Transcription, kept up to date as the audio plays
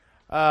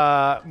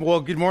Well,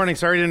 good morning.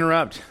 Sorry to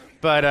interrupt,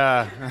 but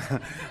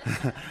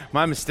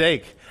my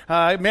mistake.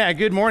 Man,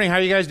 good morning. How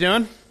are you guys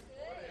doing?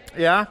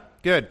 Yeah?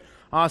 Good.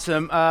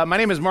 Awesome. My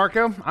name is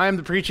Marco. I am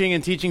the preaching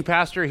and teaching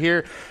pastor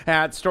here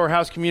at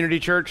Storehouse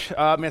Community Church.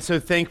 I'm so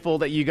thankful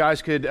that you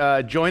guys could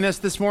join us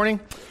this morning.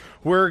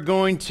 We're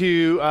going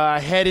to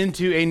head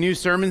into a new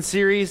sermon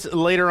series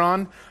later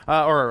on,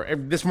 or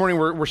this morning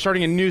we're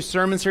starting a new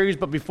sermon series,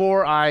 but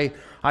before I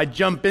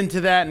jump into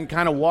that and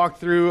kind of walk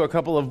through a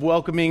couple of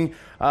welcoming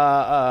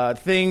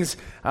things.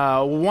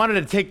 Wanted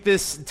to take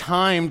this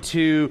time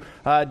to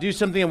do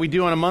something that we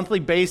do on a monthly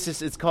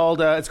basis. It's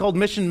called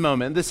Mission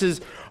Moment. This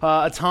is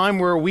a time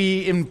where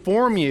we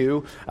inform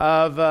you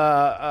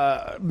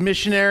of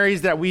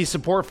missionaries that we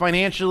support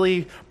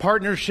financially,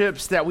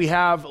 partnerships that we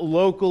have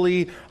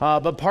locally,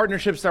 but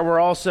partnerships that we're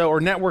also,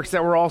 or networks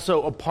that we're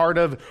also a part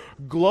of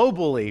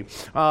globally.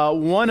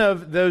 One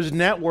of those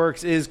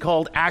networks is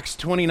called Acts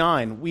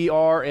 29. We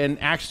are an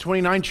Acts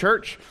 29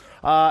 church.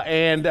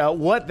 And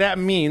what that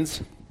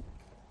means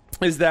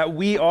is that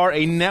we are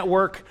a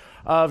network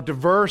of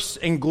diverse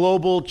and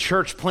global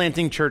church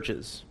planting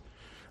churches.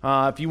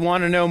 If you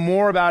want to know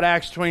more about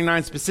Acts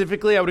 29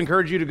 specifically, I would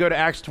encourage you to go to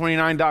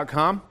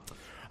acts29.com.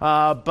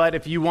 But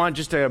if you want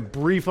just a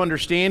brief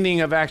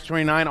understanding of Acts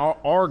 29,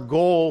 our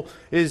goal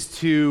is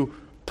to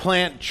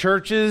plant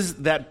churches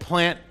that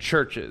plant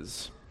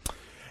churches.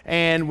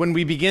 And when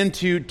we begin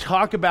to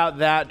talk about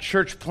that,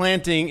 church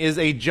planting is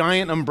a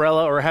giant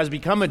umbrella, or has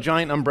become a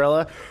giant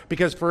umbrella,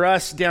 because for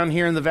us down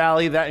here in the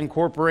valley, that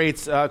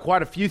incorporates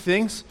quite a few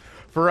things.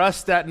 For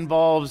us, that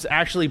involves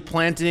actually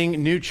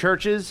planting new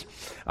churches.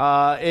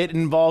 It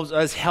involves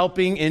us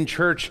helping in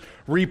church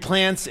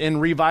replants and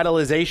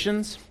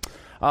revitalizations.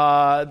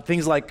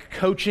 Things like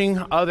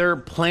coaching other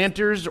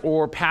planters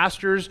or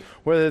pastors,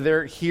 whether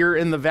they're here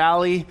in the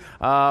valley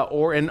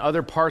or in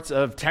other parts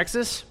of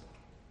Texas.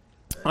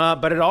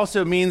 But it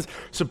also means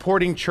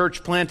supporting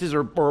church planters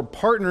or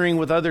partnering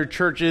with other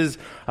churches,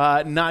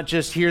 not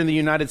just here in the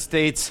United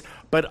States,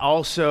 but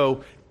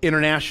also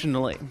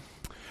internationally.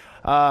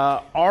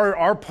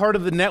 Our part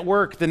of the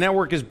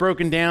network is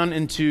broken down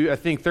into, I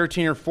think,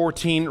 13 or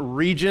 14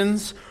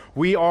 regions.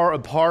 We are a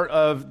part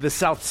of the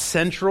South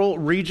Central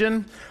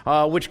region,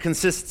 which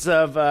consists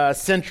of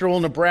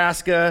central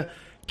Nebraska,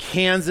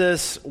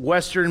 Kansas,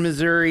 western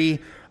Missouri,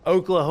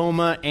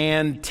 Oklahoma,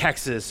 and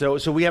Texas.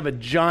 So we have a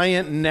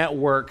giant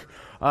network,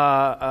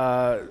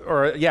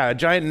 a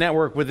giant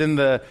network within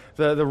the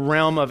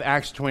realm of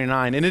Acts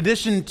 29. In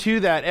addition to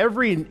that,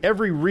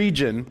 every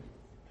region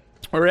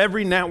or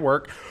every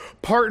network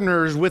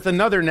partners with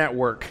another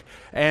network.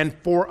 And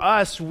for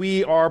us,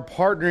 we are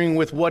partnering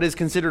with what is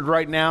considered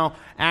right now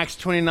Acts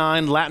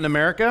 29 Latin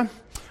America.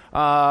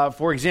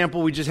 For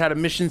example, we just had a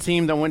mission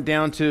team that went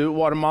down to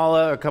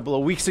Guatemala a couple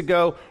of weeks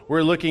ago.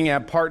 We're looking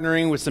at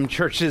partnering with some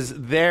churches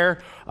there,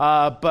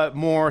 but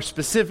more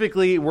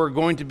specifically, we're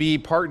going to be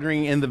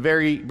partnering in the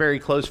very, very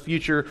close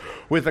future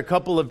with a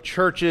couple of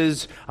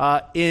churches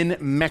in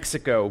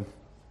Mexico.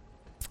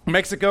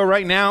 Mexico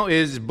right now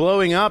is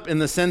blowing up in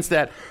the sense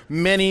that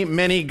many,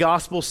 many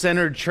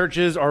gospel-centered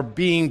churches are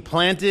being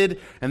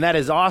planted, and that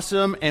is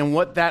awesome. And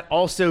what that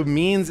also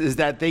means is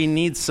that they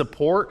need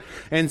support.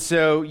 And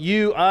so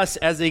us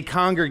as a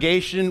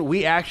congregation,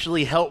 we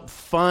actually help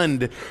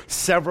fund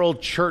several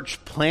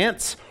church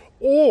plants,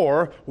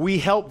 or we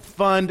help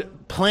fund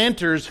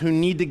planters who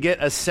need to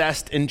get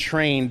assessed and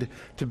trained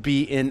to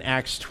be in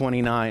Acts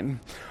 29.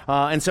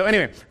 And so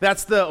anyway,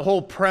 that's the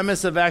whole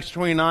premise of Acts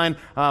 29.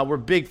 We're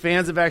big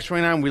fans of Acts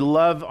 29. We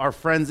love our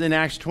friends in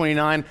Acts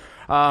 29.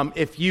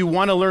 If you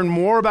want to learn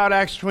more about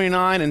Acts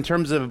 29 in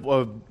terms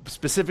of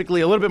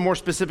specifically, a little bit more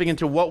specific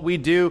into what we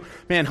do,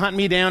 man, hunt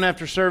me down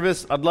after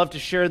service. I'd love to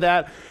share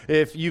that.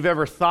 If you've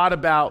ever thought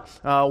about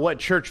what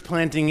church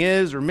planting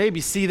is, or maybe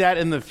see that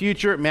in the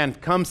future, man,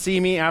 come see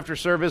me after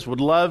service.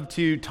 Would love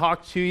to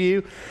talk to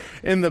you.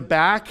 In the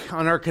back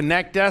on our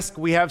Connect desk,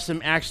 we have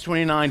some Acts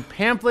 29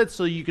 pamphlets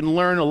so you can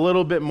learn a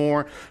little bit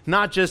more,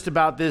 not just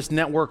about this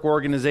network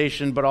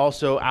organization, but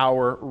also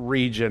our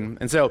region.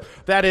 And so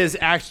that is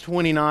Acts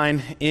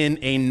 29 in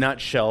a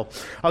nutshell.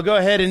 I'll go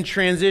ahead and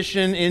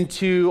transition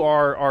into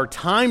our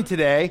time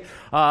today.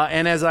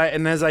 And as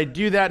I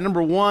do that,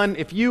 number one,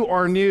 if you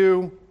are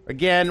new,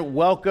 again,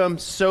 welcome.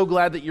 So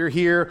glad that you're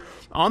here.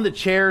 On the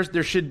chairs,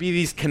 there should be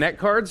these Connect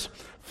cards.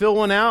 Fill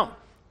one out.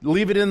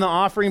 Leave it in the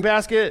offering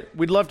basket.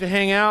 We'd love to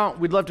hang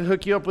out. We'd love to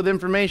hook you up with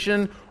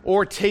information,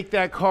 or take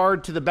that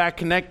card to the back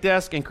Connect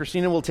desk and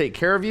Christina will take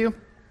care of you.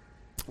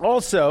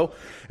 Also,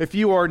 if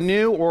you are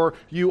new or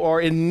you are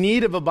in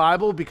need of a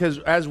Bible, because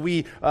as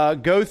we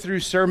go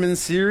through sermon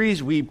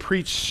series, we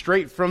preach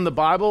straight from the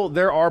Bible.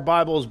 There are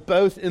Bibles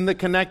both in the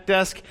Connect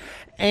desk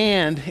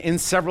and in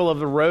several of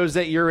the rows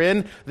that you're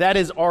in. That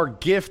is our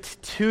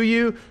gift to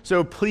you.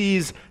 So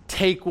please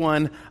take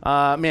one,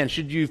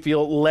 should you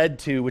feel led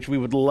to, which we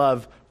would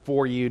love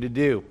for you to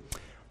do.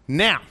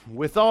 Now,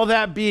 with all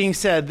that being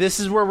said, this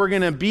is where we're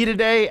going to be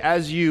today.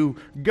 As you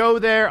go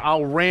there,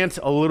 I'll rant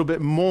a little bit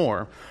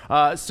more.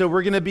 So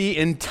we're going to be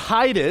in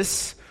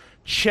Titus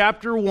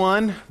chapter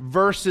 1,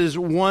 verses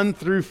 1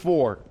 through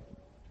 4.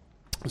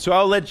 So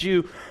I'll let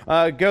you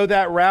go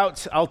that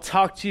route. I'll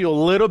talk to you a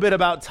little bit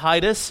about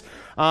Titus,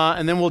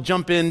 and then we'll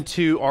jump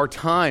into our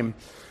time.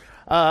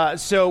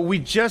 So we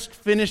just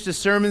finished a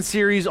sermon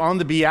series on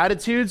the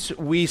Beatitudes.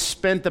 We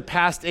spent the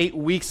past 8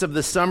 weeks of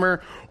the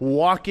summer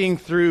walking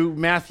through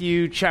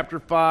Matthew chapter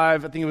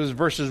 5, I think it was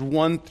verses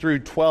 1 through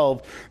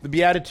 12. The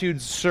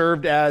Beatitudes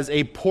served as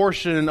a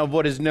portion of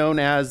what is known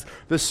as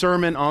the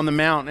Sermon on the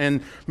Mount.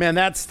 And man,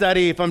 that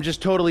study, if I'm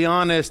just totally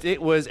honest,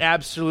 it was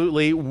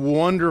absolutely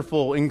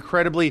wonderful,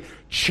 incredibly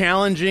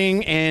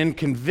challenging and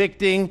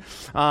convicting.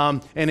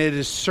 And it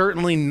is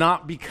certainly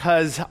not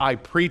because I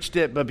preached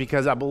it, but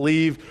because I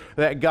believe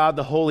that God,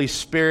 the Holy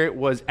Spirit,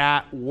 was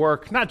at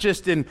work, not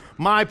just in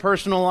my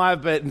personal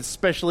life, but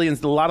especially in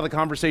a lot of the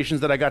conversations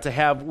that I got to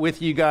have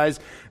with you guys,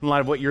 in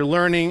light of what you're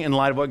learning, in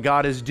light of what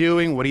God is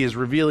doing, what He is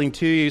revealing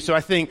to you. So I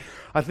think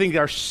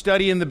our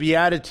study in the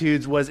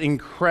Beatitudes was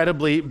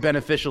incredibly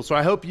beneficial. So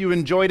I hope you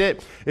enjoyed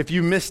it. If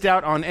you missed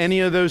out on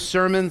any of those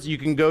sermons, you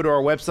can go to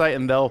our website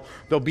and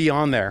they'll be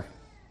on there.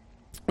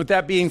 With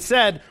that being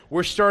said,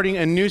 we're starting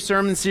a new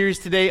sermon series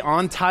today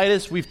on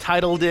Titus. We've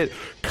titled it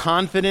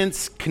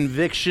Confidence,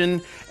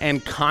 Conviction,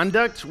 and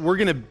Conduct. We're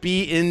going to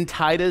be in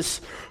Titus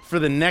for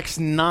the next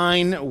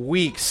 9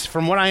 weeks.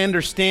 From what I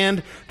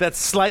understand, that's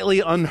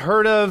slightly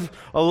unheard of.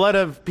 A lot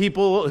of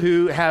people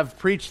who have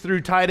preached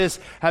through Titus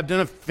have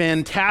done a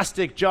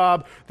fantastic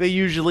job. They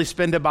usually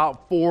spend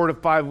about 4 to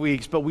 5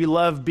 weeks, but we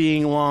love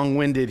being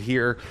long-winded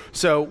here.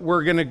 So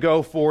we're going to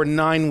go for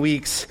 9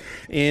 weeks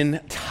in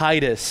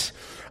Titus.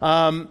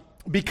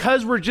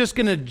 Because we're just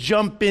going to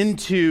jump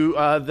into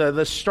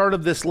the start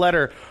of this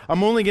letter,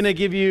 I'm only going to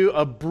give you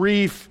a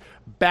brief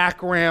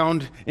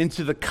background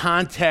into the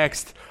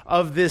context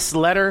of this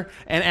letter.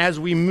 And as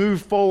we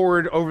move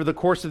forward over the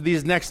course of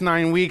these next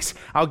 9 weeks,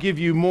 I'll give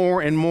you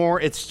more and more.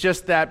 It's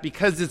just that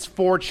because it's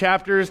 4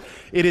 chapters,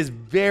 it is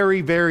very,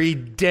 very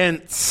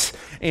dense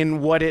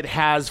in what it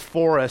has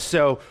for us.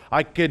 So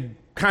I could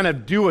kind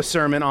of do a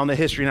sermon on the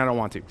history, and I don't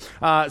want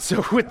to.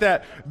 So with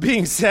that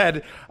being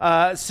said,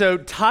 so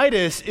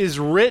Titus is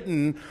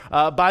written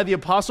by the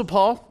Apostle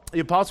Paul. The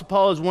Apostle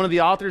Paul is one of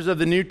the authors of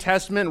the New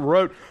Testament,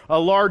 wrote a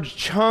large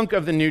chunk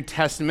of the New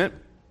Testament.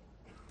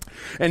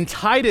 And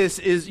Titus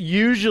is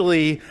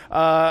usually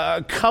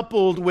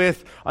coupled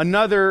with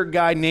another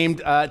guy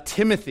named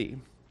Timothy.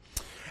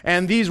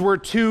 And these were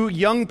 2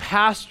 young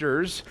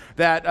pastors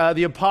that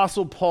the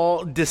Apostle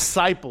Paul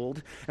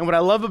discipled. And what I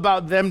love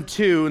about them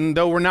too, and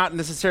though we're not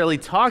necessarily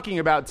talking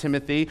about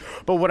Timothy,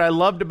 but what I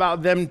loved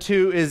about them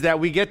too is that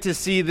we get to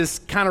see this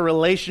kind of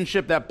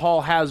relationship that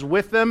Paul has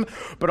with them,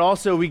 but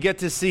also we get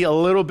to see a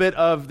little bit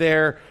of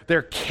their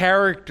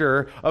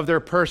character, of their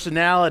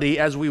personality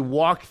as we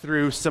walk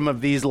through some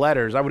of these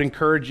letters. I would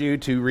encourage you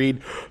to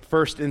read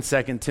 1st and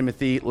 2nd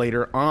Timothy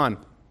later on.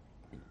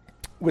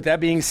 With that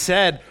being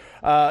said,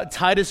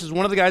 Titus is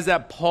one of the guys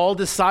that Paul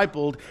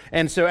discipled.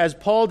 And so as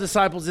Paul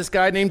disciples this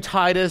guy named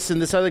Titus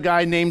and this other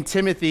guy named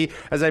Timothy,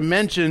 as I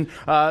mentioned,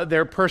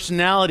 their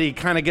personality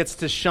kind of gets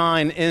to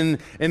shine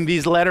in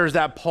these letters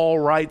that Paul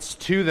writes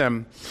to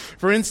them.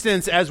 For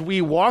instance, as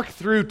we walk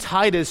through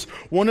Titus,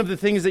 one of the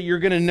things that you're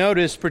going to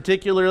notice,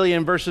 particularly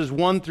in verses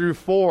 1 through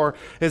 4,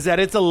 is that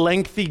it's a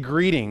lengthy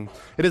greeting.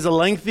 It is a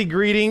lengthy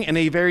greeting and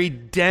a very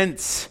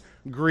dense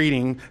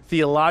greeting,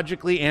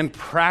 theologically and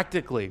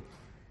practically.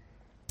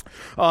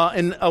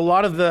 In a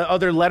lot of the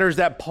other letters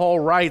that Paul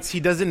writes, he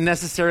doesn't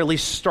necessarily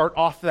start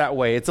off that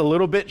way. It's a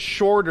little bit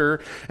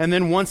shorter, and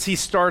then once he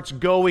starts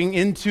going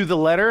into the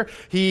letter,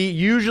 he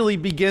usually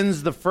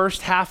begins the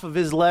first half of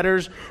his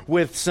letters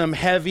with some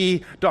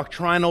heavy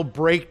doctrinal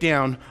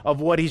breakdown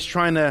of what he's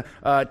trying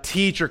to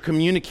teach or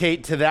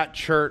communicate to that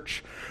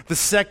church. The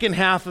second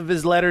half of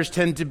his letters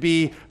tend to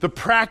be the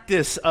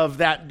practice of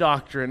that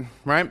doctrine,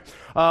 right?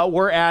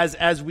 Whereas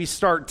as we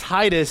start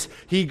Titus,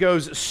 he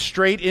goes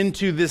straight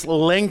into this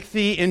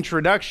lengthy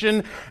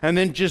introduction and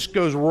then just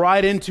goes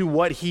right into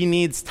what he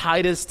needs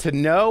Titus to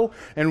know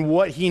and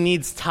what he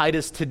needs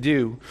Titus to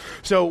do.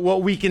 So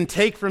what we can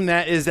take from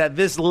that is that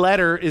this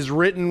letter is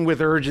written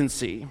with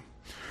urgency.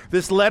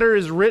 This letter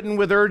is written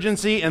with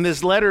urgency, and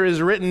this letter is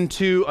written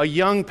to a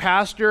young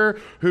pastor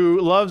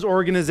who loves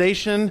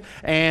organization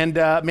and,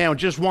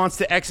 just wants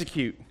to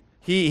execute.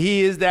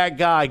 He is that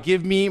guy.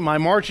 Give me my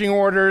marching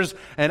orders,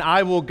 and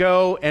I will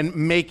go and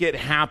make it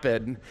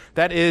happen.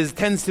 That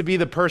tends to be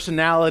the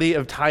personality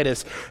of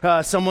Titus.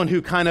 Someone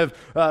who kind of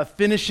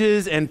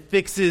finishes and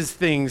fixes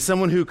things.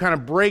 Someone who kind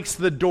of breaks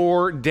the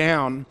door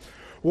down.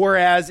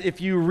 Whereas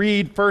if you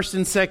read 1st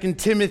and 2nd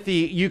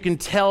Timothy, you can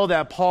tell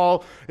that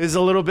Paul is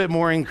a little bit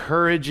more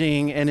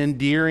encouraging and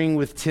endearing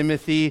with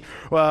Timothy.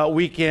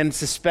 We can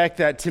suspect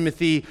that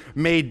Timothy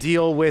may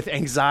deal with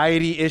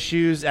anxiety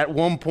issues. At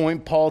one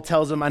point, Paul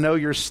tells him, I know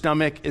your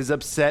stomach is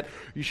upset.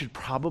 You should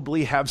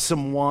probably have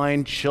some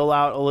wine, chill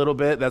out a little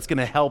bit. That's going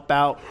to help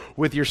out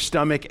with your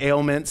stomach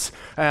ailments.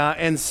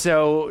 And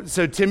so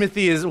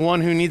Timothy is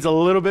one who needs a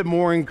little bit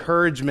more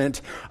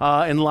encouragement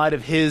in light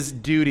of his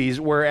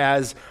duties,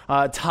 whereas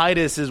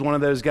Titus is one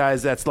of those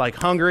guys that's like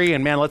hungry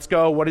and, man, let's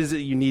go. What is it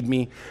you need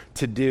me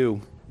to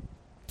do?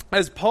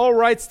 As Paul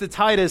writes to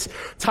Titus,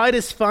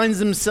 Titus finds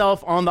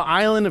himself on the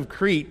island of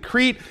Crete.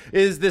 Crete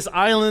is this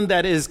island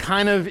that is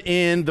kind of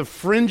in the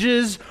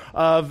fringes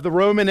of the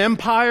Roman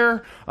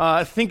Empire.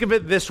 Think of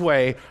it this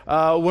way.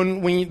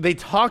 When they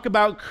talk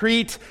about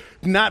Crete,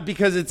 not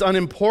because it's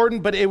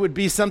unimportant, but it would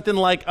be something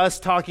like us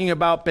talking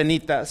about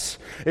Benitez.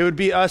 It would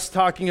be us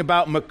talking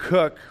about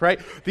McCook, right?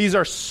 These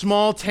are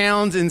small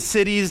towns and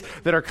cities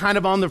that are kind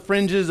of on the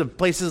fringes of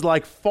places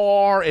like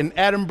Farr and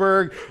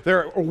Edinburgh.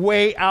 They're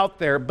way out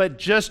there, but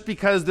just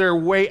because they're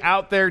way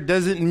out there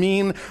doesn't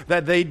mean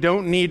that they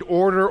don't need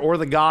order or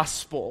the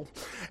gospel.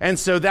 And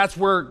so that's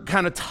where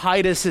kind of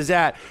Titus is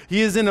at.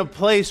 He is in a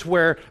place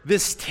where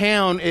this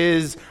town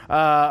is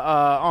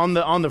on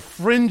the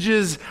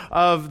fringes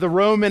of the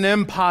Roman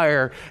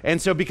Empire. And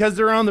so because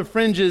they're on the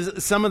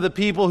fringes, some of the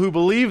people who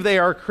believe they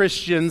are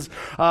Christians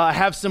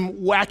have some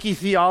wacky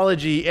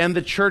theology, and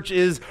the church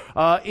is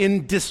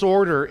in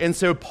disorder. And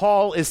so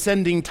Paul is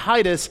sending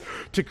Titus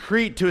to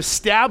Crete to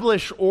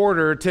establish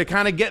order, to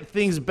kind of get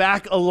things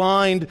back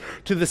aligned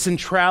to the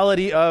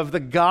centrality of the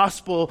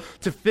gospel,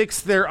 to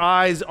fix their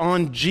eyes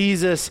on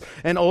Jesus,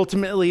 and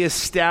ultimately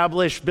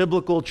establish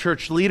biblical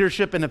church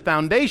leadership and a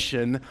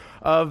foundation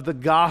of the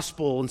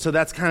gospel. And so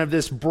that's kind of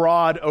this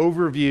broad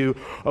overview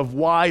of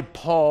why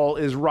Paul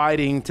is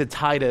writing to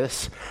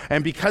Titus.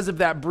 And because of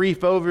that brief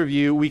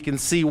overview, we can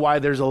see why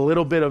there's a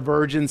little bit of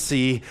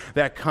urgency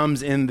that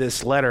comes in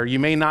this letter. You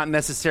may not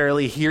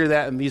necessarily hear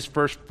that in these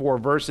first 4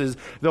 verses,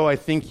 though I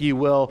think you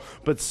will.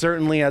 But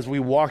certainly as we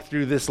walk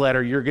through this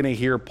letter, you're going to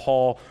hear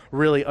Paul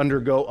really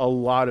undergo a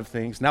lot of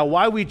things. Now,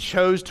 why we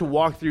chose to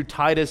walk through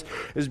Titus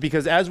is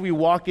because as we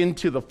walk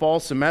into the fall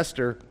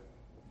semester,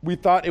 we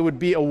thought it would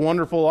be a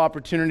wonderful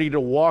opportunity to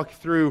walk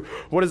through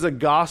what does a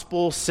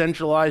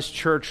gospel-centralized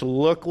church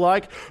look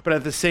like, but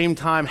at the same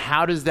time,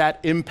 how does that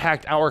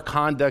impact our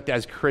conduct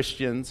as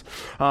Christians?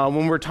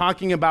 When we're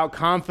talking about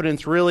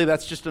confidence, really,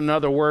 that's just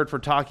another word for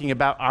talking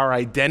about our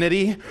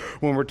identity.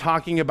 When we're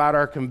talking about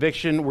our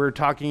conviction, we're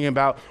talking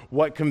about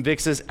what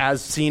convicts us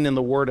as seen in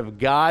the Word of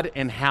God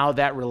and how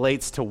that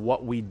relates to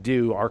what we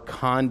do, our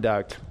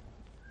conduct.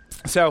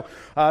 So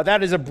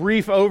that is a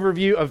brief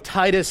overview of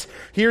Titus.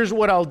 Here's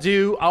what I'll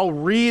do. I'll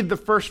read the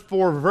first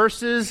 4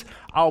 verses,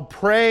 I'll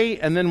pray,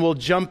 and then we'll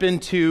jump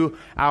into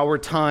our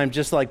time,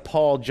 just like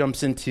Paul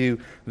jumps into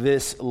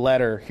this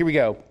letter. Here we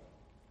go.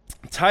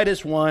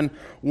 Titus 1,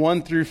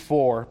 1 through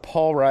 4.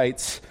 Paul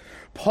writes,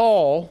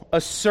 Paul, a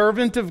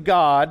servant of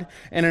God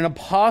and an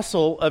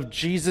apostle of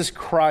Jesus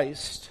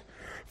Christ,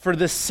 for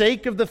the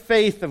sake of the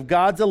faith of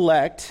God's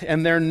elect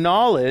and their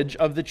knowledge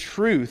of the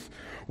truth,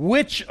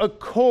 which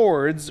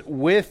accords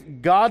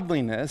with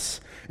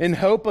godliness, in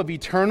hope of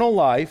eternal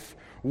life,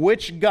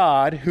 which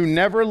God, who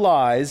never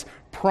lies,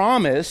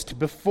 promised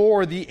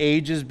before the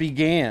ages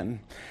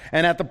began,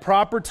 and at the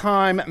proper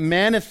time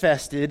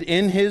manifested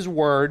in his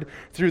word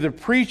through the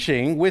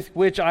preaching with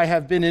which I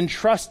have been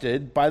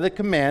entrusted by the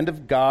command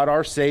of God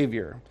our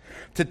Savior.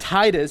 To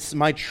Titus,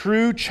 my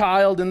true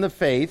child in the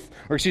faith,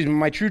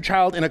 my true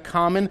child in a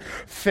common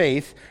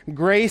faith,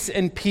 grace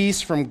and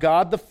peace from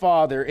God the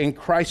Father in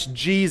Christ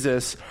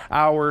Jesus,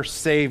 our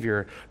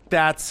Savior.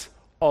 That's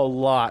a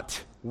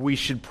lot. We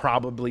should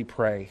probably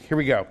pray. Here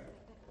we go.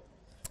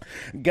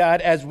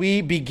 God, as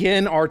we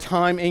begin our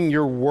time in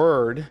your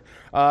word,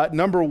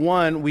 number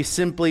one, we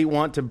simply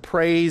want to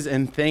praise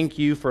and thank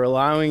you for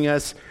allowing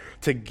us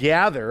to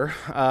gather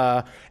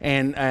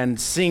and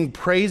sing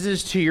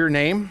praises to your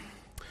name.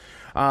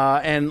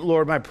 And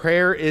Lord, my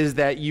prayer is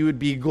that you would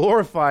be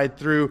glorified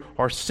through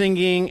our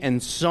singing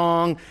and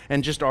song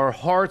and just our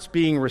hearts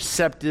being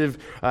receptive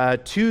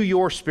to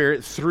your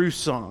Spirit through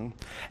song.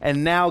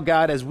 And now,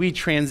 God, as we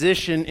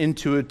transition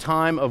into a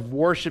time of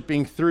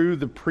worshiping through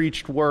the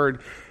preached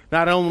word,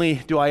 not only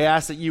do I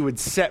ask that you would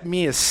set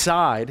me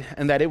aside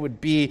and that it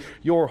would be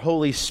your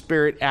Holy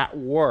Spirit at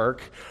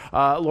work,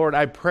 Lord,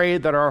 I pray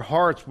that our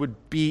hearts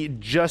would be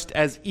just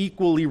as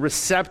equally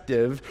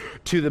receptive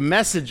to the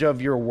message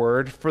of your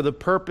word for the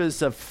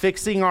purpose of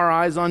fixing our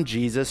eyes on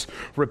Jesus,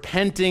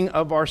 repenting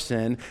of our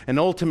sin, and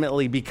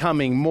ultimately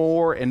becoming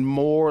more and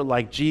more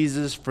like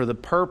Jesus for the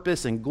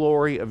purpose and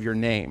glory of your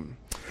name.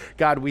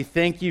 God, we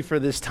thank you for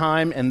this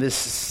time and this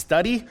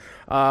study.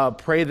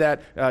 Pray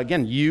that,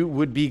 again, you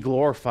would be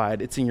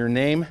glorified. It's in your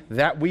name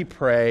that we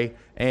pray.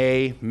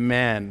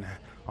 Amen.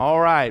 All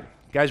right.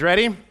 Guys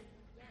ready?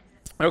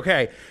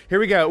 Okay, here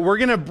we go. We're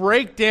going to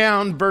break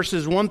down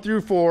verses 1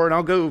 through 4, and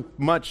I'll go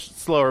much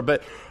slower,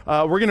 but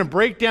we're going to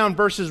break down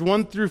verses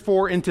 1 through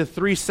 4 into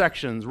 3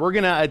 sections. We're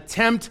going to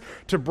attempt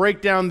to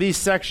break down these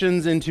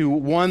sections into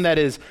one that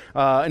is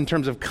in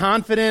terms of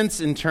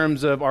confidence, in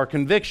terms of our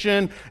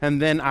conviction,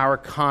 and then our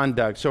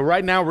conduct. So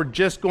right now we're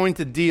just going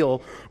to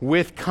deal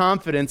with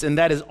confidence, and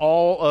that is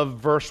all of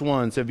verse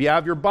 1. So if you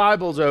have your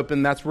Bibles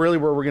open, that's really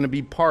where we're going to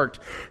be parked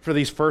for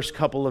these first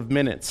couple of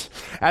minutes.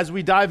 As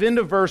we dive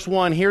into verse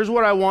 1, here's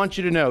what I I want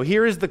you to know.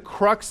 Here is the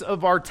crux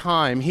of our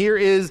time. Here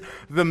is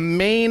the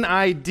main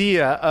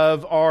idea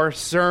of our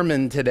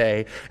sermon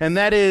today. And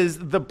that is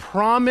the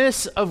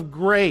promise of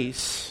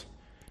grace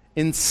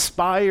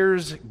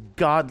inspires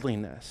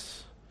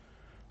godliness.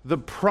 The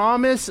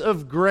promise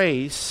of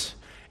grace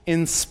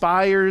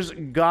inspires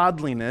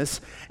godliness,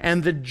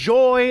 and the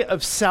joy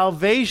of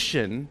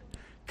salvation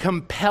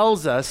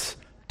compels us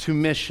to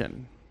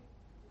mission.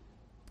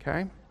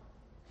 Okay?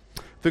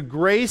 The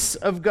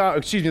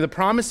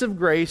promise of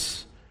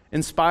grace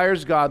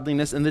inspires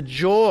godliness, and the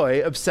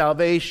joy of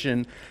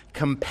salvation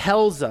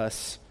compels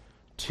us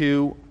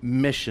to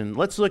mission.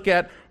 Let's look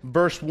at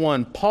verse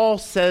 1. Paul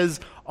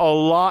says a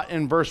lot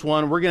in verse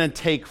 1. We're going to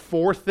take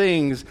 4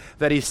 things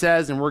that he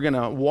says, and we're going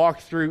to walk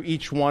through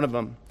each one of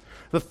them.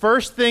 The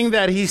first thing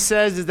that he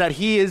says is that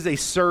he is a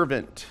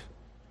servant.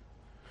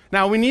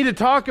 Now, we need to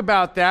talk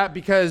about that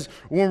because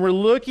when we're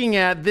looking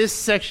at this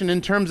section in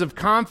terms of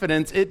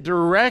confidence, it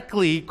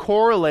directly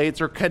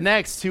correlates or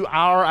connects to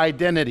our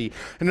identity.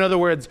 In other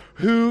words,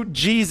 who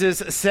Jesus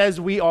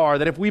says we are.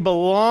 That if we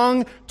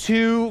belong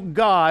to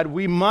God,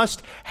 we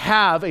must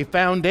have a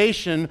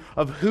foundation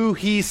of who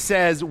he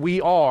says we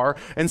are.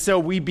 And so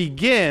we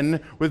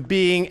begin with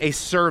being a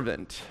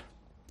servant.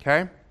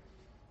 Okay?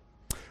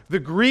 The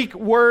Greek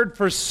word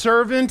for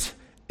servant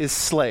is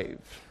slave.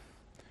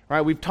 All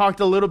right, we've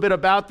talked a little bit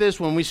about this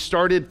when we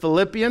started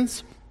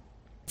Philippians.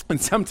 And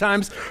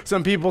sometimes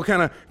some people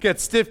kind of get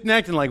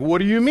stiff-necked and like, what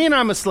do you mean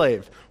I'm a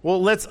slave? Well,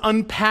 let's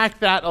unpack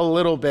that a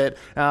little bit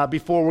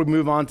before we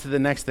move on to the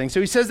next thing. So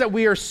he says that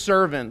we are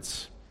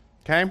servants,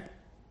 okay?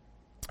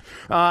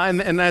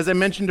 And as I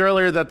mentioned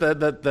earlier, that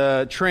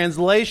the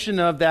translation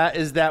of that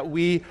is that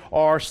we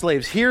are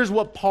slaves. Here's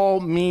what Paul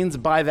means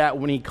by that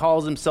when he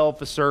calls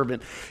himself a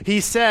servant.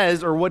 He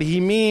says, or what he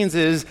means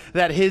is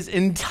that his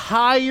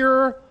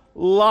entire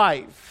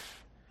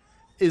life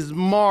is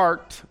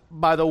marked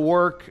by the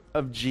work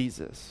of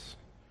Jesus.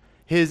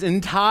 His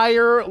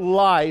entire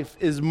life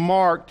is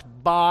marked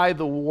by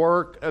the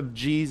work of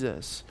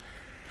Jesus.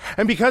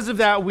 And because of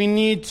that, we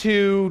need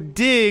to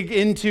dig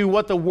into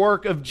what the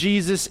work of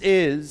Jesus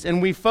is.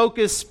 And we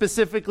focus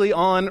specifically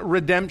on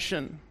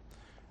redemption.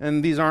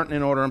 And these aren't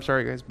in order, I'm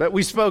sorry guys. But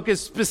we focus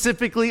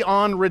specifically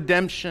on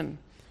redemption.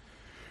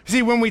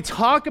 See, when we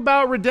talk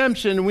about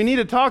redemption, we need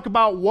to talk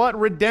about what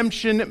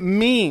redemption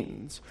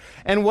means.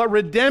 And what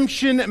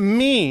redemption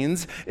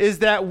means is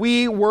that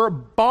we were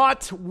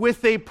bought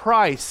with a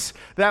price,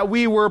 that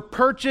we were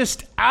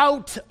purchased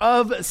out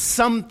of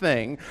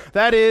something.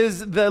 That is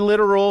the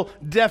literal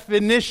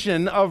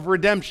definition of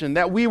redemption,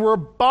 that we were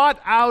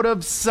bought out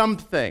of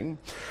something.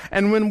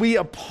 And when we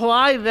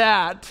apply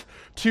that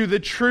to the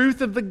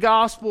truth of the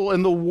gospel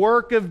and the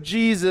work of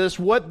Jesus,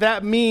 what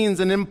that means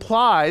and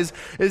implies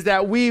is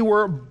that we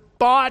were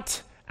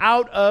bought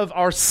out of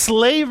our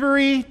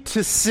slavery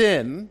to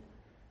sin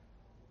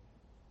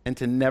and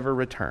to never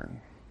return.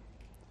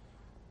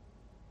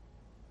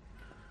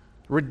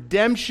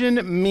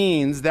 Redemption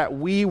means that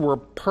we were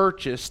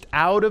purchased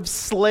out of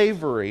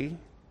slavery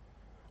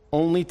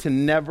only to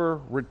never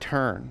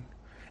return.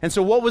 And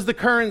so what was the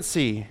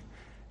currency?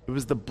 It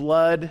was the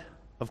blood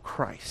of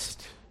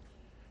Christ.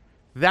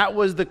 That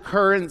was the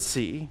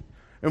currency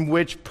in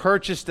which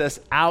purchased us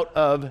out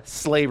of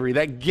slavery,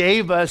 that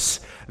gave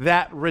us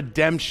that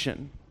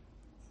redemption.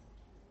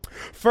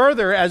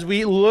 Further, as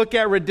we look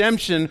at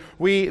redemption,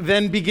 we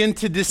then begin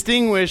to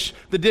distinguish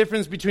the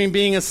difference between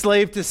being a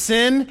slave to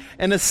sin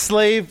and a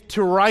slave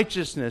to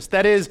righteousness.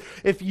 That is,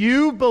 if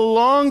you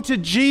belong to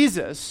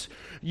Jesus,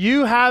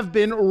 you have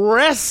been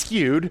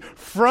rescued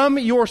from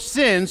your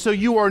sin, so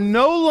you are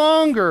no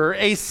longer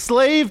a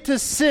slave to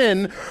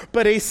sin,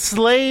 but a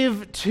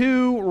slave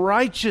to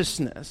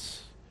righteousness.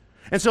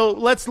 And so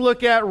let's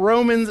look at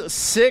Romans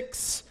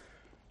 6.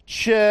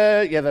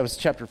 That was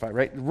chapter 5,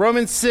 right?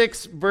 Romans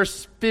 6,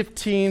 verse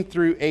 15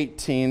 through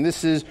 18.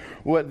 This is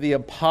what the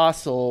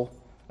Apostle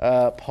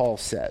Paul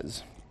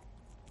says.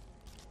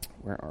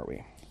 Where are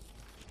we?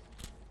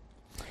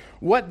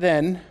 What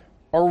then?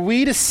 Are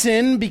we to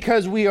sin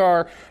because we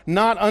are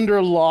not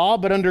under law,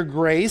 but under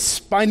grace?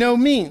 By no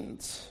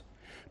means.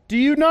 Do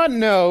you not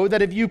know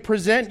that if you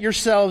present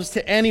yourselves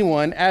to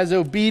anyone as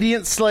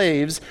obedient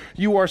slaves,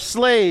 you are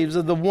slaves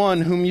of the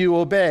one whom you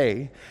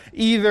obey,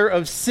 either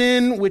of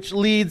sin which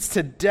leads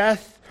to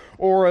death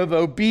or of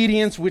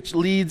obedience which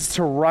leads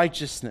to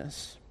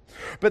righteousness?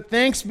 But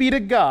thanks be to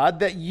God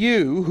that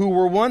you, who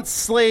were once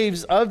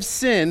slaves of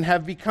sin,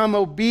 have become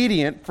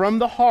obedient from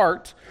the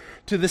heart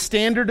to the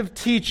standard of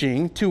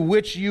teaching to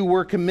which you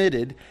were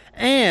committed,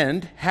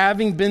 and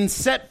having been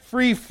set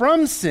free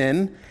from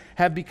sin,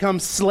 have become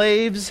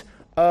slaves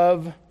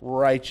of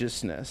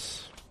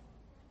righteousness.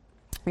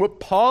 What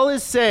Paul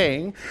is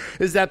saying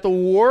is that the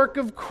work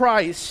of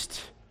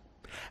Christ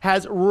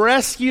has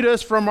rescued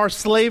us from our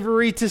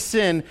slavery to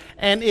sin,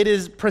 and it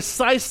is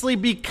precisely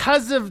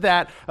because of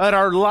that that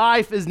our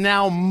life is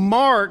now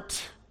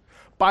marked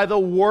by the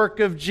work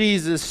of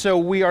Jesus. So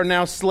we are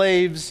now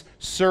slaves,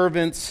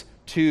 servants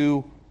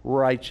to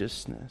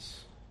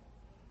righteousness.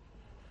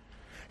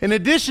 In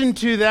addition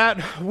to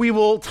that, we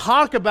will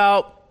talk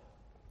about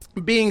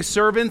being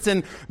servants,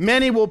 and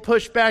many will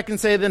push back and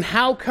say, then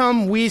how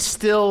come we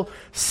still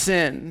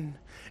sin?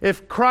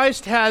 If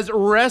Christ has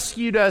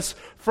rescued us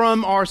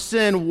from our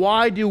sin,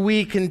 why do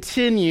we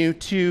continue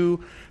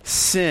to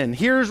sin?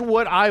 Here's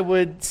what I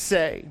would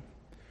say.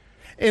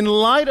 In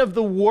light of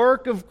the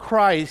work of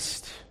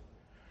Christ,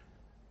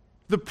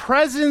 the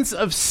presence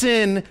of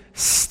sin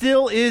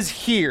still is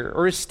here,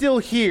 or is still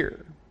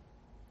here,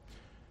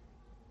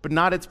 but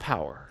not its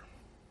power.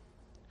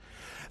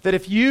 That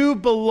if you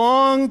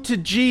belong to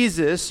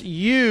Jesus,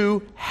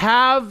 you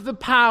have the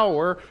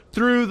power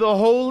through the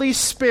Holy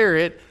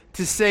Spirit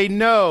to say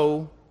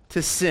no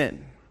to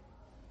sin.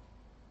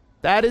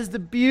 That is the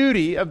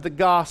beauty of the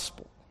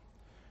gospel.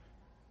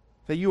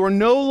 That you are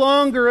no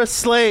longer a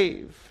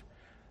slave.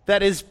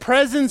 That his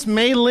presence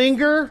may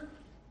linger,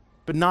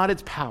 but not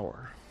its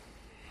power.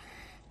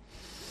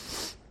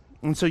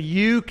 And so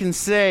you can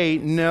say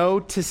no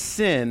to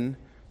sin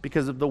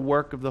because of the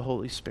work of the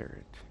Holy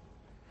Spirit.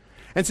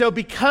 And so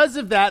because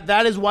of that,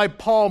 that is why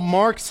Paul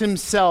marks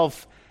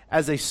himself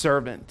as a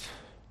servant.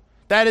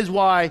 That is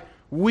why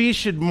we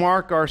should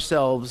mark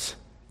ourselves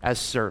as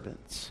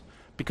servants,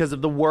 because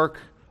of the work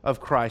of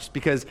Christ,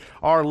 because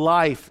our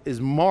life is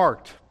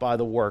marked by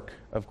the work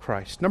of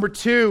Christ. Number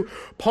 2,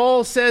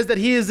 Paul says that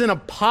he is an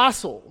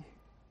apostle.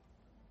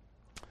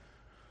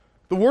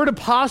 The word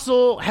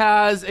apostle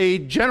has a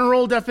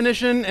general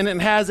definition and it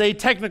has a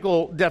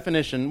technical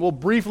definition. We'll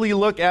briefly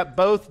look at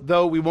both,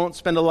 though we won't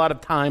spend a lot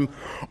of time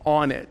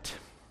on it.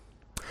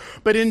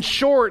 But in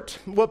short,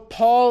 what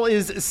Paul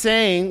is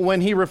saying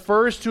when he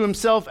refers to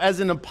himself as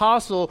an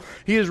apostle,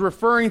 he is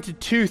referring to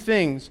two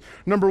things.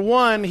 Number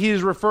 1, he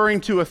is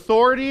referring to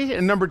authority,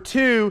 and number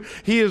 2,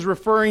 he is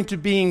referring to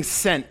being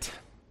sent.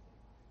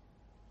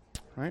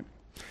 Right?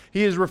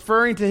 He is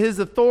referring to his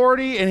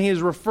authority and he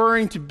is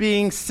referring to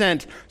being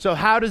sent. So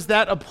how does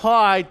that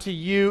apply to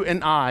you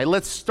and I?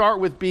 Let's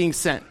start with being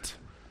sent.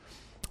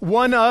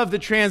 One of the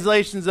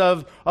translations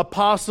of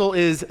apostle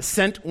is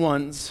sent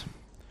ones.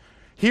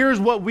 Here's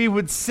what we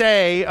would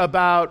say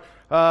about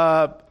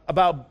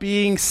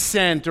being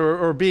sent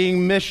or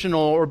being missional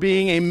or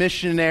being a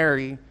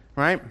missionary,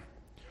 right?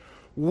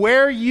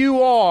 Where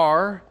you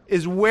are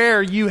is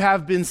where you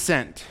have been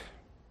sent.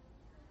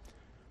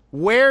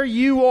 Where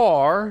you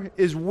are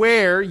is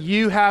where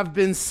you have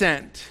been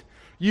sent.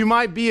 You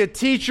might be a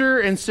teacher,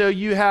 and so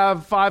you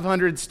have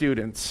 500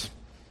 students,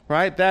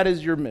 right? That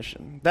is your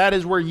mission. That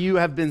is where you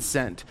have been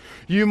sent.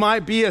 You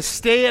might be a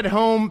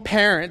stay-at-home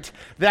parent.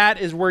 That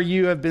is where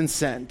you have been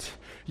sent.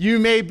 You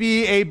may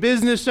be a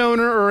business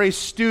owner or a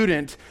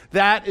student.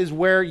 That is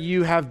where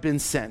you have been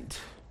sent.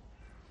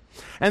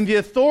 And the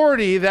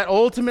authority that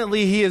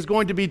ultimately he is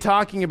going to be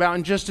talking about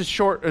in just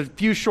a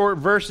few short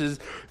verses,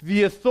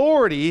 the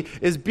authority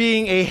is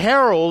being a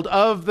herald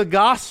of the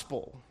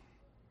gospel.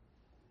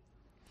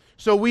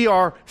 So we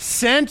are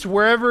sent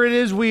wherever it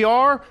is we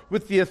are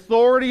with the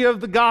authority of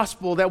the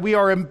gospel, that we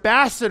are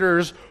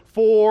ambassadors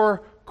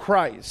for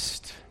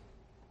Christ.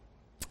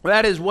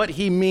 That is what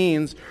he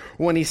means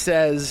when he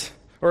says,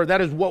 or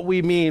that is what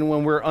we mean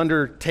when we're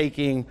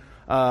undertaking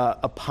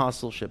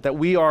apostleship, that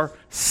we are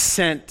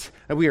sent.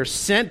 That we are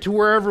sent to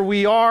wherever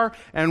we are,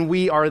 and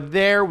we are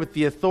there with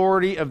the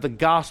authority of the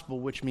gospel,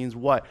 which means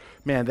what?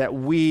 Man, that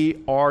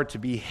we are to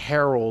be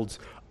heralds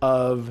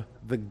of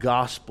the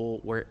gospel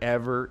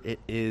wherever it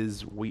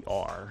is we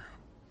are.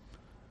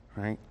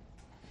 Right?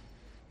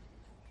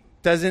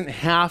 Doesn't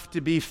have to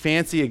be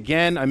fancy.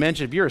 Again, I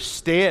mentioned if you're a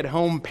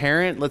stay-at-home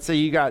parent, let's say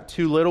you got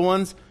 2 little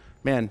ones,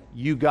 man,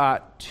 you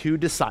got 2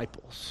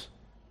 disciples.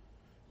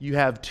 You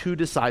have 2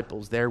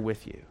 disciples there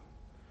with you.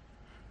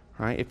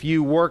 Right? If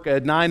you work a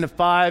 9 to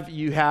 5,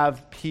 you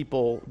have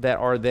people that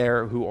are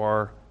there who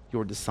are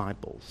your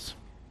disciples.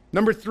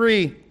 Number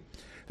 3,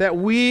 that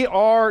we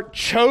are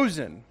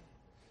chosen.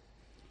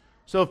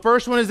 So the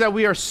first one is that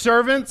we are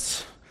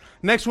servants.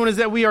 Next one is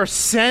that we are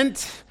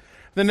sent.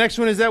 The next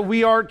one is that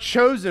we are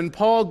chosen.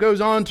 Paul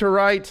goes on to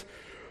write,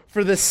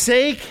 for the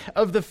sake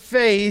of the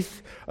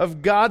faith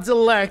of God's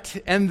elect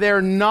and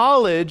their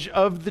knowledge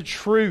of the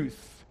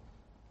truth.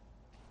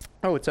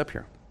 Oh, it's up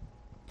here.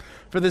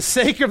 For the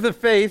sake of the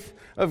faith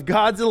of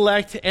God's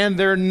elect and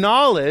their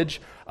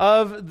knowledge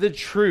of the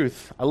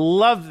truth. I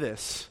love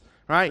this.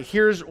 Right?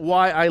 Here's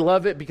why I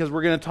love it, because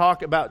we're going to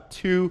talk about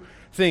 2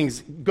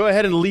 things. Go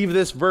ahead and leave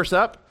this verse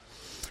up.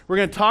 We're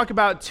going to talk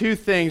about 2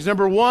 things.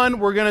 Number 1,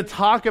 we're going to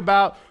talk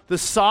about the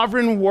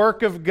sovereign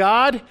work of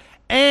God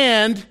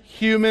and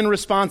human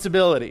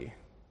responsibility.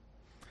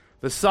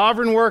 The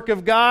sovereign work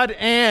of God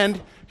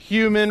and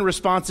human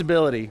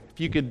responsibility. If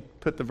you could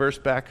put the verse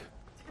back,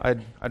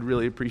 I'd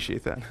really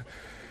appreciate that.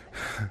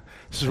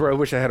 This is where I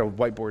wish I had a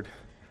whiteboard.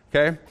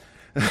 Okay?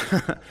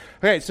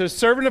 Okay, so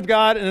servant of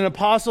God and an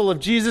apostle of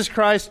Jesus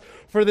Christ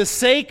for the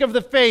sake of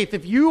the faith.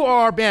 If you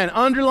are,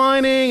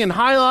 underlining and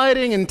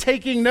highlighting and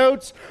taking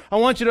notes, I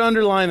want you to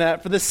underline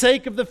that. For the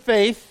sake of the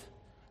faith,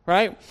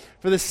 right?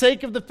 For the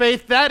sake of the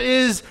faith, that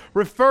is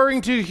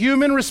referring to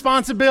human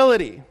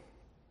responsibility.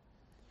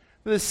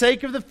 For the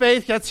sake of the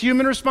faith, that's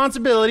human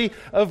responsibility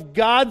of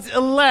God's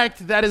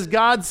elect, that is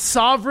God's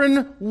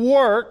sovereign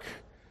work,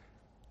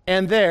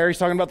 and their, he's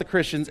talking about the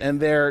Christians, and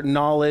their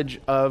knowledge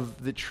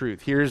of the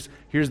truth. Here's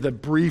the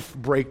brief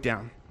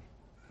breakdown.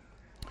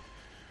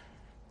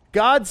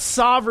 God's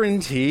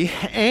sovereignty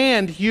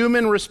and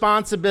human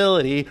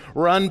responsibility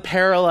run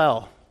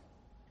parallel.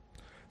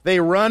 They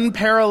run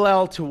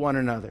parallel to one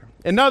another.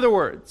 In other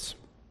words,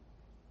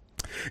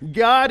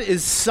 God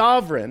is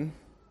sovereign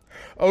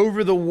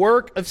over the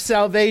work of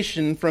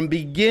salvation from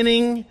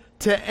beginning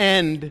to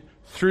end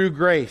through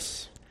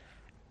grace.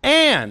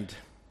 And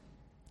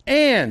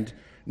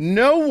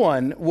no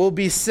one will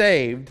be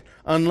saved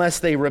unless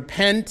they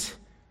repent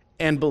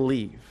and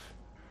believe.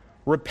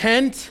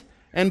 Repent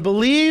and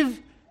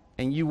believe,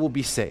 and you will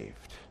be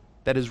saved.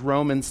 That is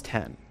Romans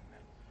 10.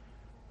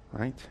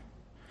 Right?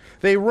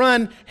 They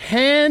run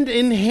hand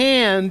in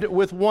hand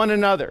with one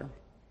another.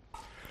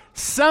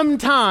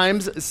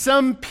 Sometimes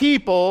some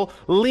people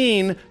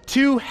lean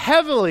too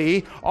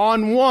heavily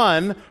on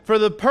one for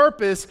the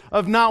purpose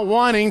of not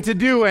wanting to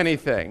do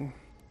anything.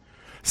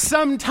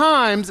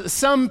 Sometimes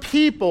some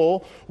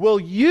people will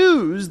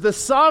use the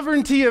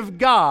sovereignty of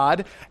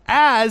God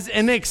as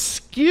an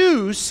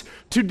excuse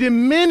to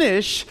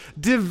diminish,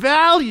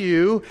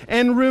 devalue,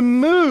 and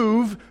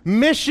remove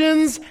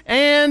missions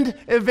and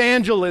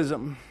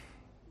evangelism.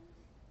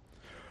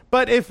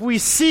 But if we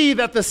see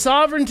that the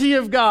sovereignty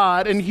of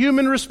God and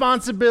human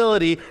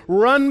responsibility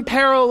run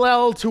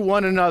parallel to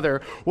one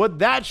another, what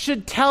that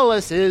should tell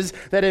us is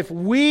that if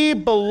we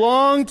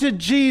belong to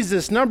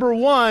Jesus, number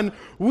one,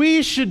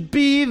 we should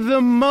be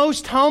the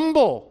most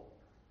humble.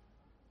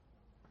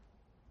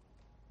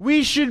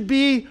 We should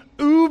be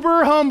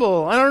uber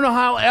humble. I don't know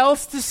how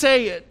else to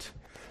say it.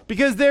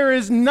 Because there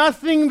is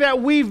nothing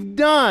that we've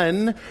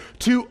done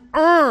to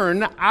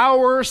earn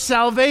our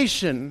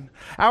salvation.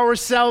 Our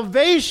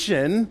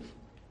salvation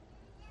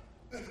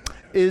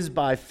is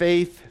by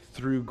faith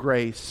through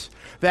grace.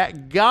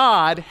 That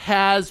God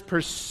has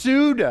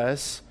pursued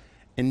us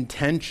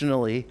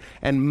intentionally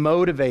and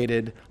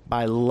motivated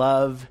by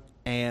love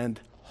and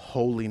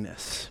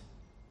holiness.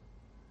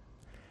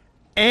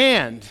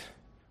 And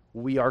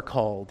we are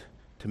called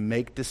to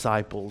make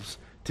disciples,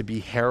 to be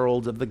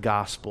heralds of the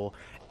gospel,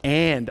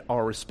 and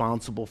are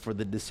responsible for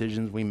the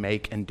decisions we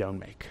make and don't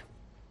make.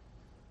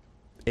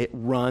 It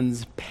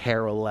runs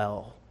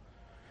parallel.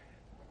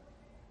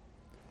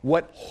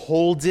 What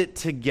holds it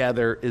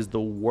together is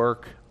the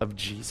work of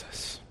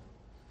Jesus.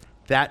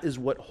 That is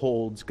what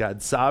holds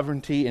God's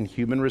sovereignty and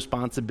human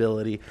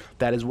responsibility.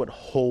 That is what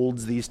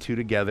holds these two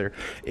together.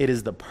 It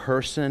is the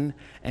person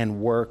and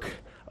work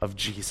of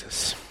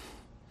Jesus.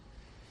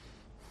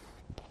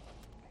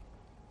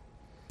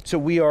 So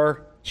we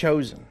are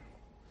chosen.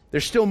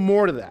 There's still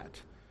more to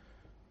that.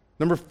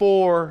 Number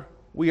 4,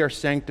 we are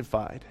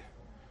sanctified.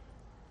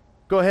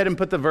 Go ahead and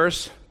put the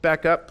verse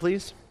back up,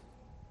 please.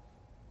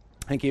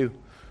 Thank you.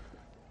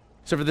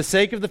 So for the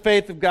sake of the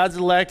faith of God's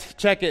elect,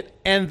 check it,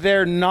 and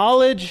their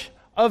knowledge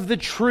of the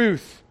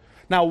truth.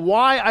 Now,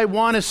 why I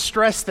want to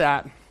stress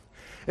that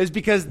is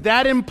because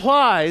that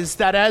implies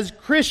that as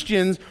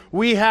Christians,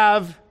 we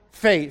have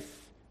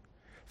faith.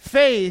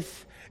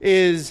 Faith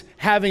is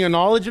having a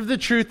knowledge of the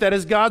truth, that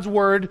is God's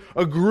word,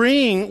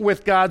 agreeing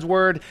with God's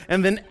word,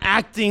 and then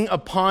acting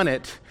upon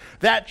it.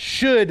 That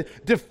should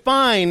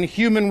define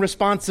human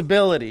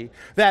responsibility.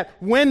 That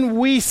when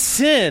we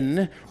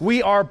sin,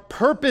 we are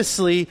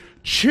purposely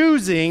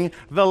choosing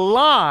the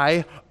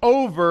lie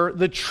over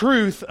the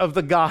truth of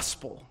the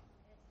gospel.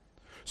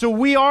 So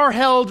we are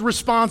held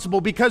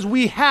responsible because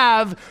we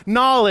have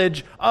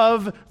knowledge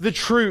of the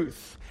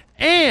truth.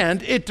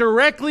 And it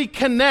directly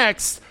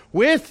connects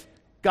with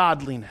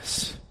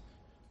godliness.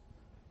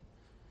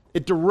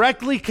 It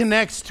directly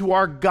connects to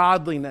our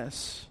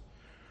godliness.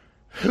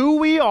 Who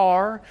we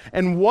are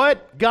and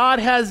what God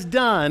has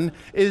done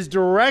is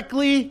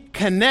directly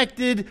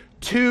connected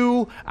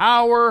to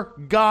our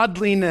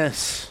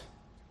godliness.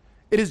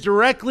 It is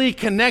directly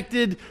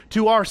connected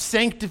to our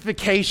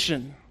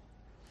sanctification.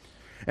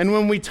 And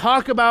when we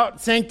talk about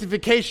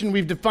sanctification,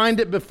 we've defined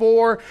it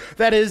before.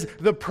 That is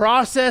the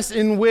process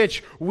in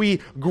which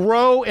we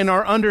grow in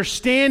our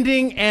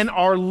understanding and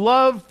our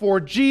love for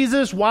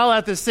Jesus, while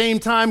at the same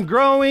time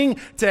growing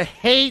to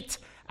hate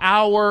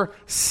our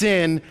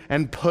sin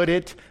and put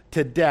it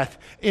to death.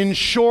 In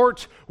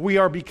short, we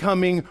are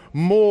becoming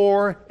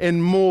more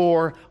and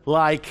more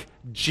like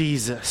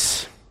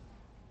Jesus.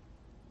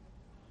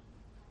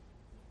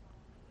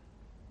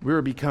 We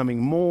are becoming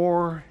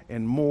more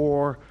and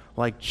more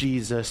like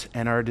Jesus,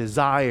 and our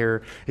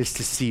desire is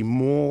to see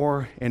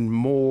more and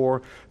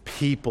more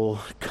people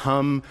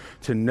come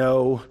to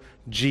know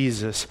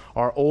Jesus.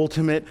 Our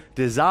ultimate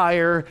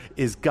desire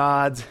is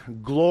God's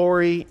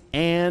glory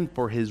and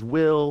for His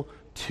will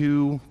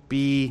to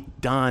be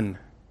done.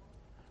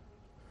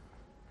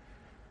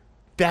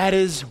 That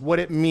is what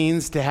it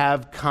means to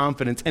have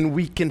confidence, and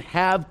we can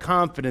have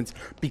confidence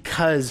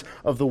because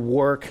of the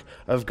work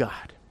of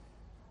God.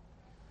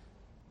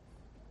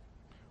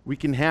 We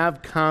can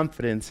have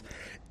confidence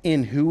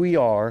in who we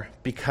are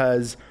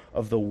because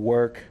of the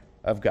work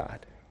of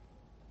God.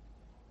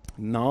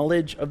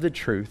 Knowledge of the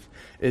truth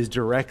is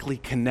directly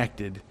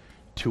connected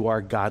to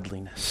our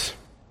godliness.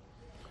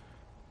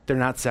 They're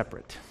not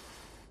separate.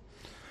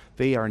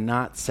 They are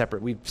not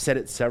separate. We've said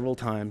it several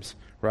times,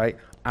 right?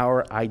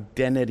 Our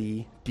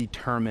identity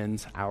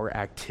determines our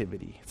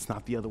activity. It's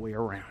not the other way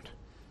around,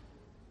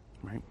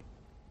 right?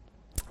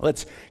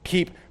 Let's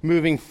keep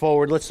moving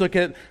forward. Let's look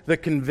at the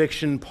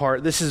conviction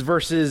part. This is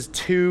verses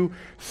 2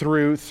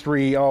 through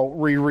 3. I'll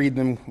reread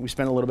them. We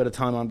spent a little bit of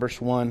time on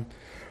verse 1.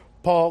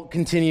 Paul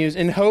continues,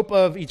 in hope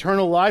of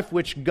eternal life,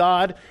 which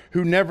God,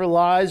 who never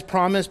lies,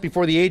 promised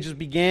before the ages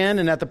began,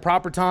 and at the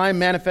proper time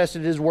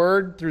manifested his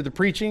word through the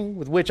preaching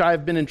with which I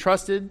have been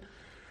entrusted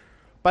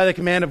by the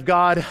command of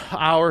God,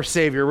 our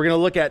Savior. We're going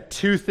to look at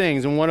two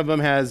things, and one of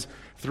them has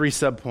 3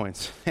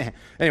 subpoints.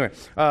 Anyway,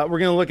 we're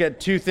going to look at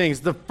 2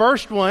 things. The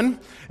first one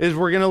is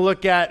we're going to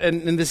look at,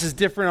 and this is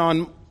different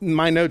on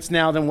my notes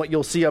now than what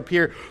you'll see up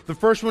here. The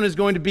first one is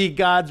going to be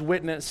God's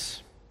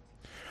witness.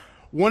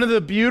 One of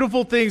the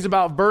beautiful things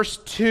about verse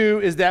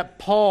 2 is that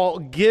Paul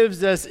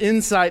gives us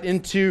insight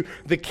into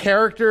the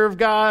character of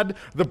God,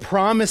 the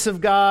promise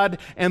of God,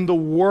 and the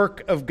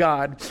work of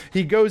God.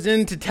 He goes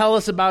in to tell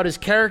us about his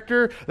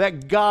character,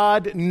 that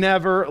God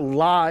never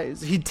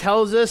lies. He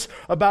tells us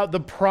about the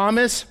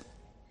promise.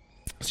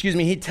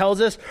 He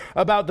tells us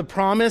about the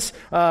promise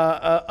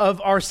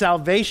of our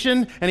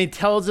salvation, and he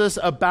tells us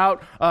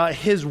about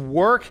his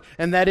work,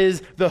 and that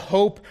is the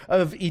hope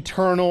of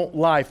eternal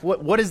life.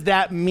 What does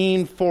that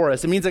mean for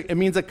us? It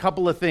means a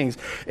couple of things.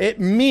 It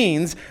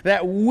means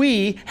that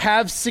we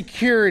have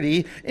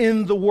security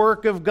in the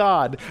work of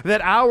God,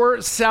 that our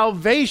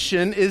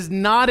salvation is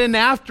not an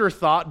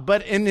afterthought,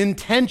 but an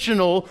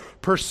intentional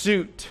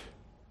pursuit.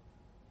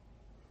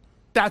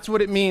 That's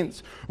what it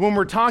means. When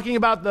we're talking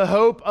about the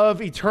hope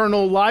of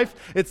eternal life,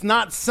 it's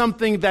not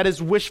something that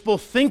is wishful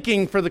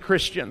thinking for the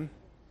Christian.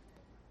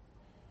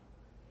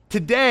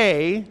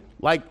 Today,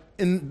 like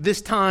in this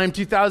time,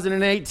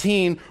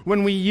 2018,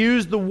 when we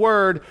use the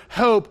word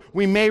hope,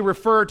 we may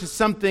refer to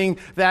something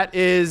that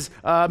is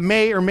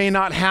may or may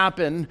not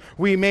happen.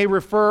 We may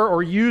refer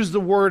or use the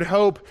word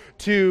hope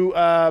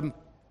to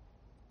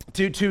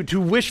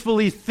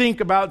wishfully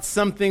think about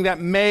something that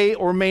may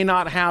or may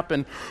not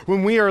happen.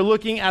 When we are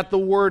looking at the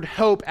word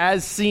hope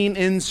as seen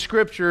in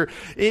Scripture,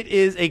 it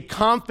is a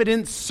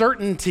confident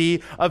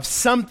certainty of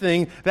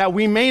something that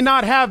we may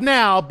not have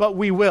now, but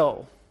we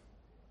will.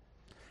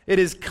 It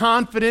is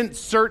confident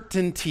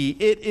certainty.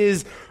 It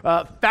is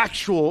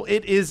factual.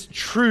 It is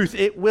truth.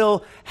 It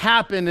will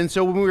happen. And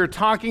so when we are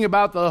talking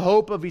about the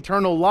hope of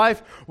eternal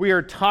life, we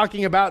are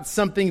talking about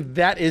something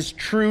that is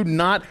true,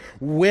 not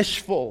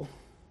wishful.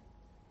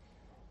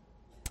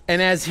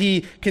 And as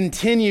he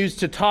continues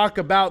to talk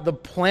about the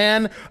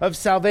plan of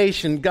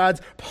salvation, God's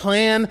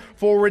plan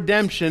for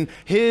redemption,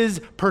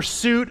 his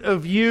pursuit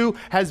of you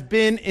has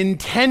been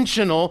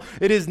intentional.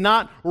 It is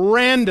not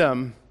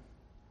random.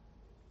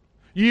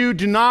 You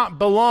do not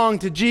belong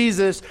to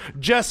Jesus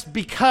just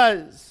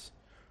because,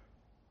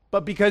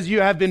 but because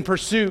you have been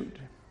pursued.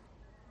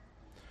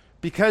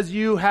 Because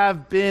you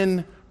have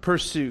been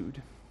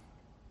pursued.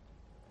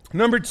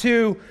 Number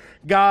 2,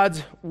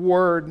 God's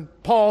word.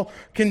 Paul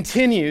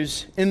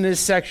continues in this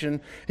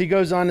section. He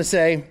goes on to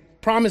say,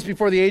 promised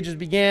before the ages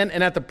began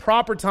and at the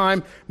proper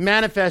time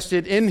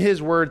manifested in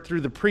his word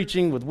through the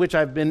preaching with which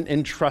I've been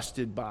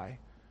entrusted by.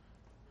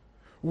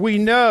 We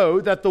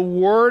know that the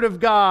word of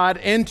God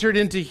entered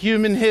into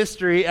human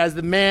history as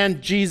the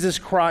man Jesus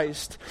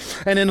Christ.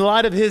 And in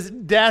light of his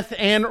death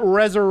and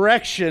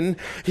resurrection,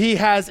 he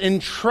has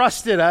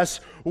entrusted us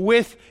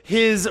with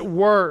his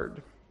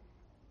word.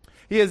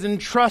 He has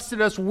entrusted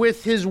us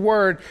with his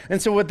word.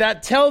 And so what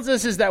that tells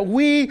us is that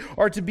we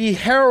are to be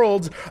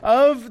heralds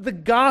of the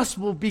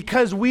gospel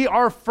because we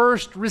are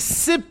first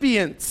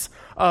recipients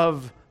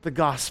of the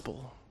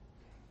gospel.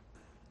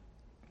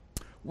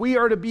 We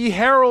are to be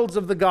heralds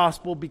of the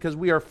gospel because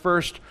we are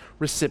first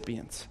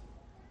recipients,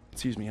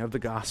 of the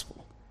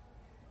gospel.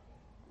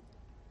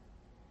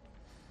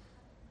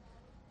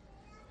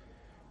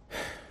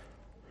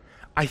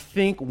 I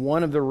think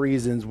one of the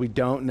reasons we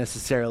don't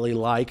necessarily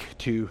like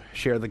to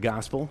share the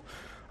gospel,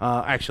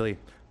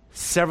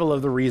 several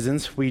of the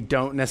reasons we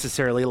don't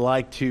necessarily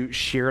like to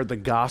share the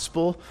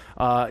gospel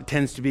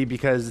tends to be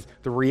because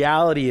the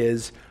reality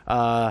is,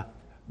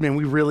 we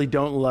really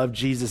don't love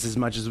Jesus as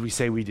much as we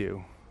say we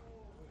do.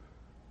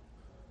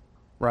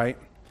 Right?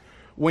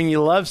 When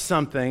you love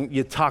something,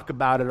 you talk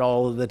about it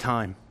all of the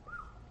time.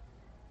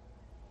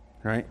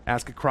 Right?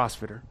 Ask a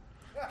CrossFitter.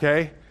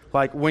 Okay?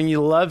 Like when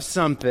you love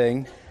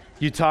something,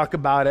 you talk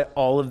about it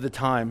all of the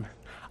time.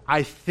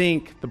 I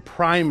think the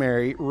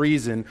primary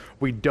reason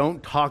we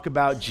don't talk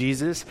about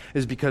Jesus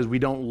is because we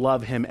don't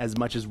love him as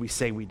much as we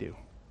say we do.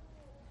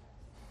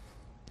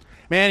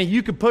 Man,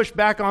 you could push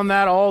back on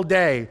that all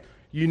day.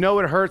 You know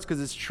it hurts because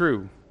it's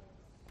true.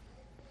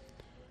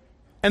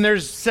 And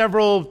there's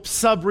several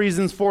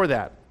sub-reasons for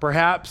that.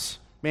 Perhaps,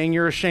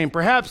 you're ashamed.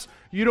 Perhaps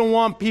you don't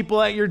want people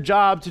at your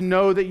job to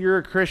know that you're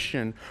a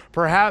Christian.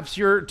 Perhaps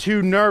you're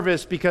too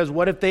nervous because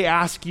what if they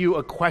ask you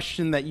a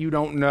question that you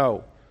don't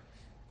know?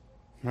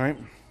 Right?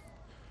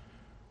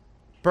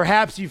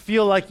 Perhaps you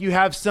feel like you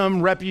have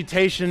some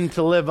reputation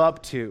to live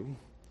up to.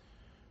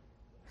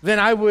 then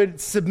I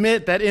would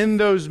submit that in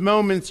those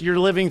moments you're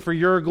living for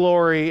your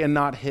glory and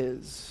not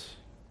His.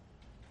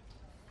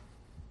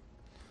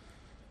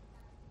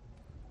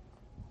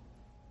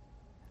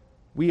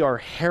 We are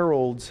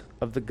heralds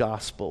of the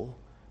gospel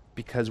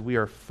because we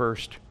are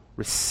first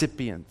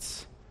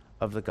recipients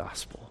of the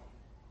gospel.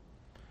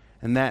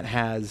 And that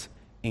has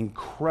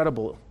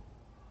incredible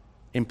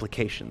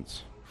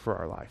implications for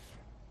our life.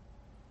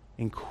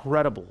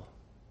 Incredible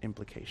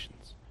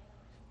implications.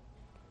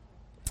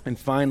 And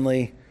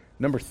finally,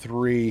 number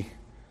 3,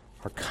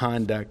 our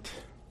conduct.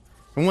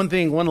 And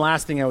one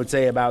last thing I would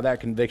say about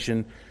that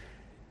conviction,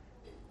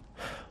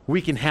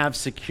 we can have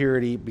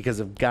security because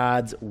of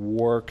God's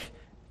work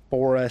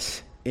for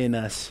us, in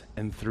us,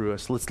 and through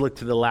us. Let's look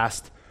to the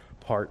last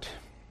part.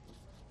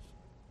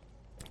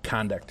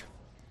 Conduct.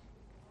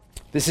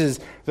 This is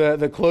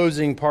the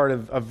closing part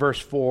of verse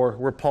 4,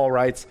 where Paul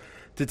writes,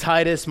 "To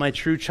Titus, my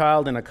true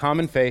child in a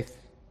common faith,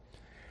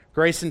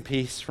 grace and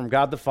peace from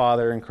God the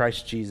Father and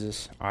Christ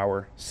Jesus,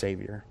 our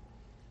Savior."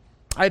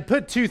 I'd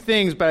put 2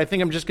 things, but I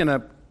think I'm just going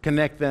to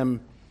connect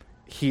them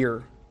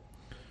here.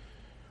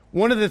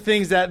 One of the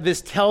things that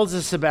this tells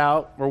us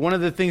about, or one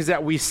of the things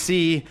that we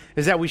see,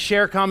 is that we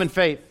share common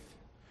faith,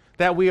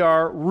 that we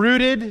are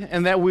rooted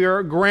and that we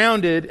are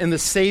grounded in the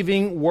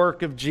saving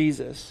work of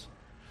Jesus.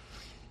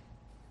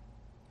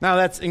 Now,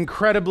 that's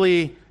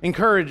incredibly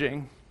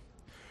encouraging,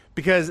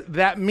 because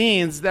that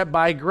means that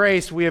by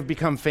grace we have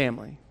become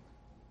family.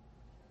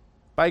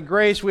 By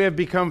grace we have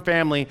become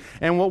family,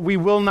 and what we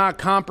will not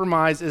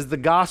compromise is the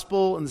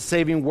gospel and the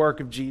saving work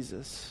of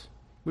Jesus.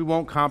 We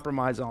won't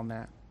compromise on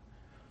that.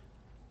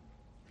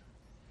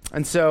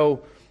 And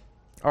so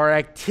our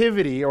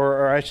activity,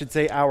 or I should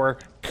say our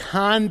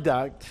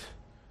conduct,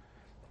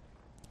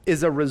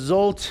 is a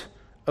result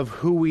of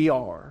who we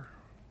are.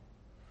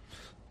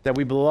 That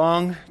we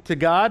belong to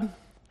God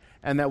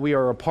and that we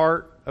are a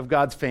part of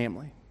God's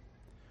family.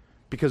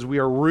 Because we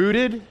are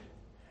rooted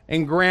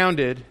and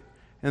grounded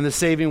in the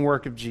saving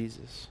work of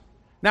Jesus.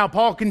 Now,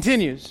 Paul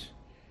continues.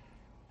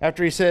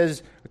 After he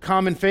says, "A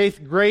common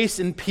faith, grace,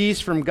 and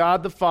peace from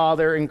God the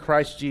Father and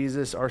Christ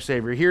Jesus, our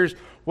Savior." Here's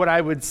what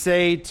I would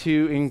say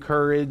to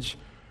encourage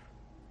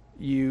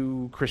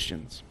you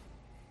Christians.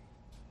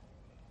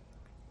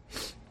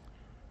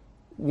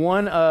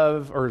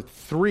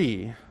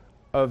 3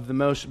 of the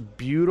most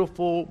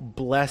beautiful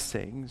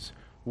blessings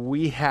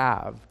we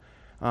have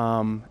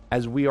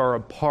as we are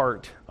a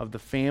part of the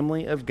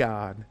family of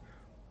God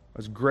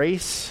is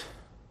grace,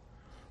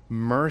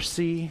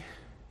 mercy,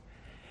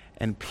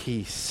 and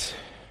peace.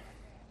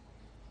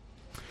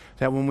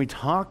 That when we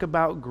talk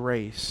about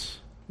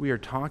grace, we are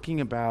talking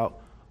about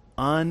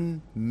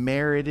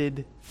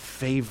unmerited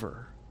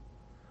favor.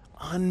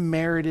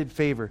 Unmerited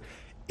favor.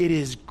 It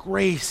is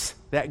grace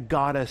that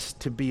got us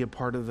to be a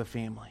part of the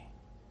family.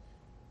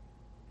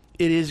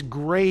 It is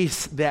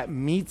grace that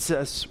meets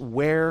us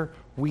where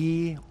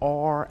we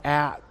are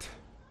at.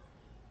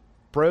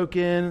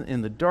 Broken,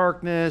 in the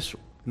darkness,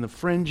 in the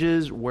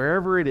fringes,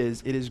 wherever it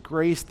is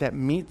grace that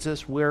meets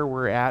us where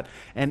we're at,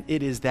 and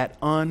it is that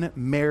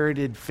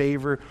unmerited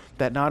favor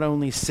that not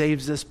only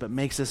saves us, but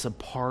makes us a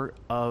part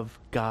of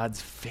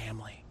God's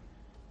family.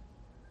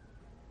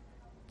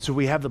 So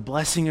we have the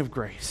blessing of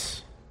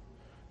grace.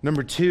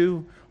 Number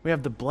 2, we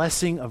have the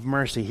blessing of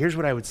mercy. Here's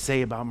what I would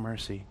say about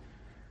mercy.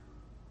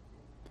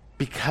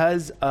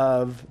 Because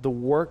of the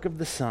work of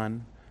the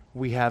Son,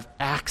 we have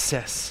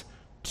access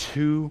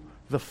to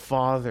the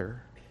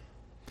Father.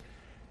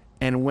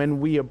 And when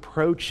we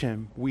approach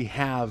Him, we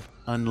have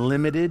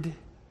unlimited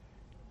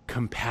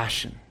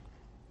compassion.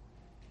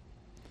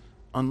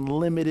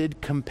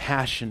 Unlimited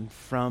compassion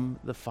from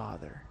the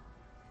Father.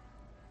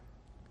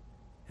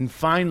 And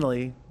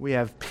finally, we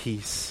have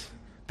peace.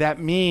 That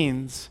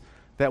means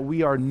that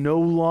we are no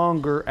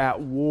longer at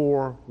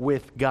war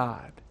with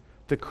God.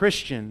 The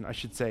Christian, I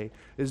should say,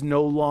 is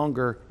no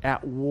longer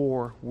at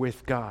war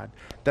with God.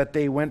 That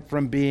they went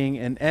from being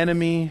an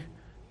enemy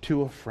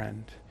to a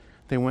friend.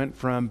 They went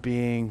from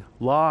being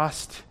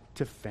lost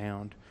to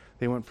found.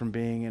 They went from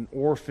being an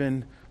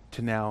orphan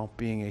to now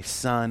being a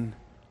son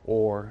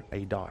or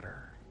a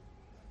daughter.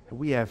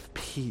 We have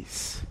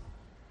peace.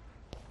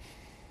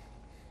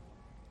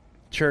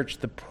 Church,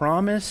 the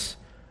promise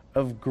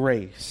of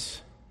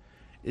grace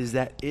is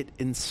that it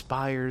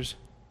inspires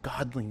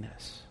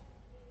godliness.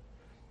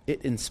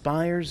 It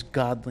inspires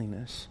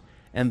godliness,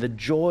 and the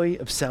joy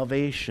of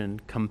salvation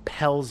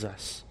compels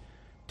us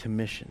to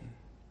mission.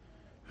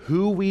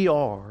 Who we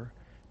are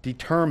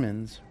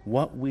determines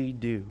what we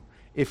do.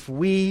 If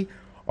we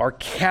are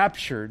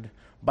captured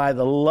by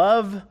the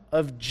love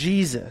of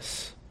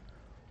Jesus,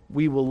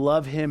 we will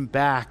love Him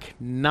back,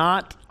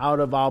 not out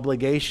of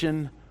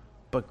obligation,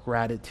 but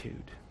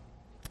gratitude.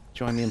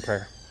 Join me in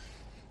prayer.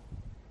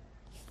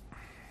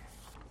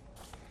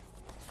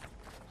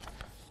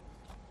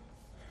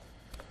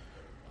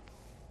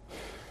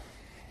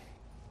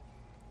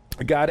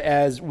 God,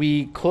 as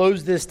we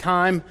close this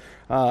time,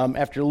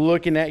 after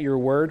looking at your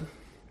word,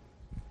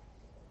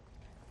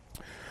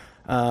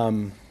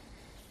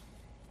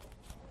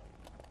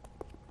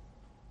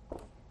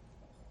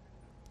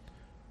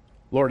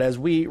 Lord, as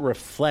we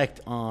reflect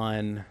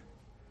on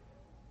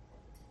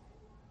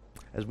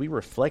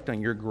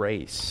your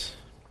grace,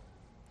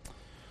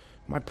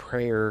 my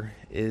prayer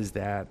is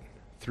that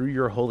through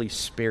your Holy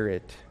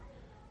Spirit,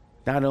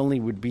 not only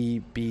would we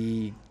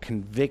be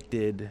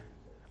convicted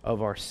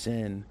of our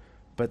sin,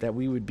 but that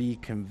we would be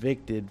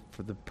convicted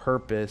for the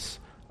purpose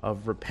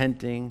of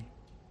repenting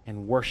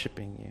and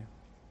worshiping you,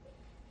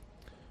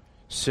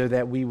 so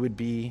that we would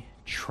be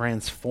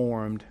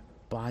transformed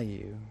by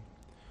you,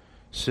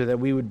 so that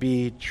we would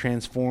be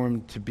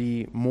transformed to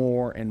be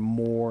more and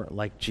more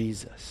like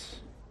Jesus.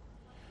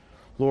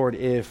 Lord,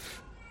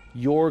 if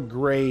your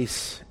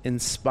grace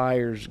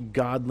inspires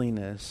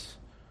godliness,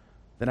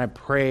 then I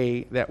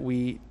pray that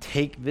we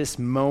take this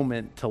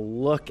moment to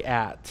look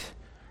at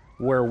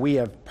where we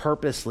have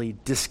purposely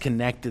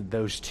disconnected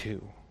those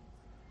two.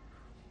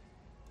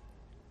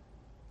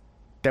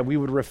 That we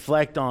would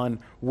reflect on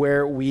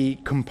where we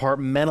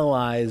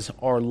compartmentalize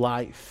our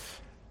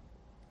life,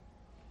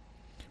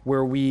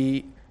 where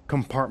we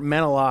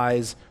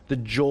compartmentalize the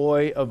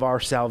joy of our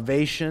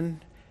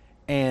salvation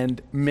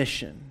and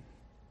mission,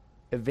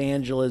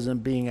 evangelism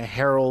being a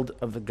herald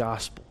of the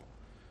gospel.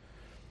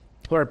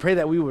 Lord, I pray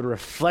that we would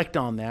reflect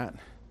on that,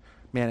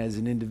 man, as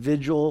an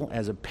individual,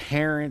 as a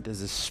parent,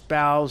 as a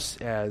spouse,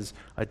 as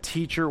a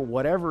teacher,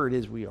 whatever it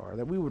is we are,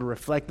 that we would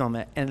reflect on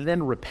that and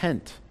then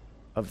repent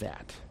of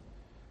that.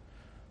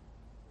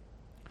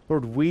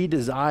 Lord, we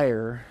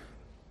desire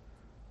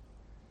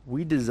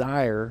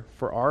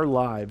for our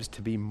lives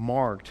to be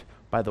marked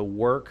by the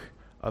work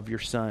of your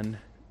Son,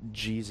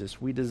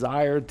 Jesus. We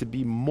desire to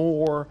be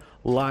more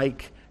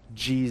like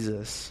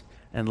Jesus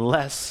and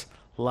less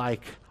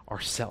like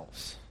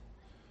ourselves.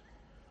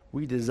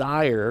 We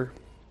desire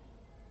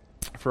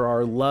for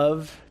our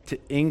love to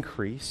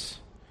increase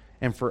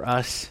and for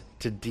us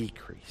to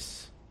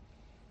decrease.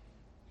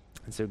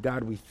 And so,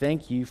 God, we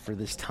thank you for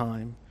this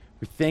time.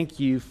 We thank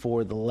you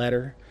for the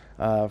letter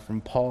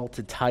from Paul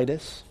to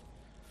Titus.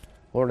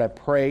 Lord, I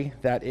pray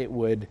that it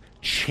would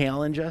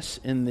challenge us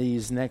in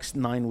these next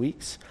 9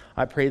 weeks.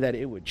 I pray that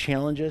it would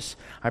challenge us.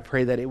 I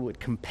pray that it would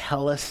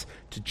compel us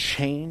to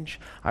change.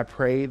 I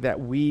pray that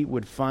we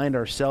would find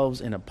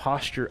ourselves in a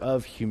posture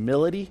of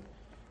humility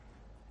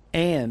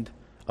and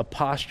a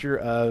posture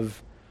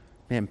of,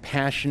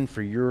 passion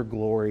for your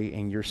glory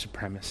and your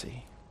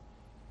supremacy.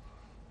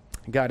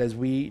 God, as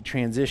we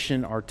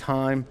transition our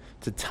time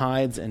to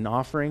tithes and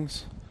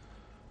offerings,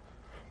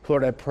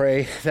 Lord, I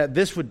pray that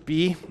this would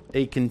be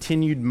a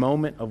continued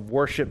moment of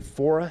worship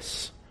for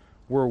us,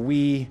 where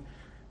we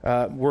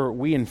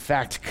in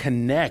fact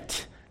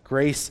connect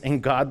grace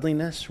and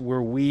godliness,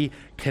 where we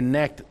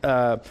connect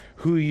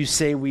who you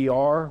say we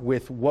are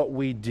with what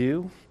we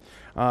do,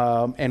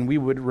 and we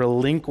would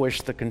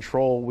relinquish the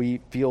control we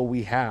feel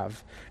we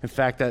have. In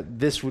fact, that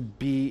this would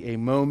be a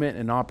moment,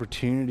 an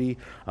opportunity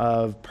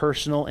of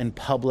personal and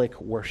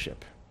public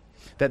worship.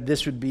 That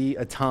this would be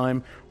a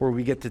time where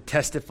we get to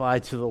testify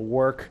to the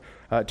work,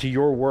 to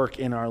your work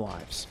in our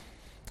lives.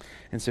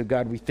 And so,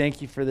 God, we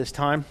thank you for this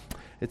time.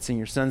 It's in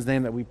your Son's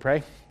name that we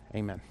pray.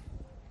 Amen.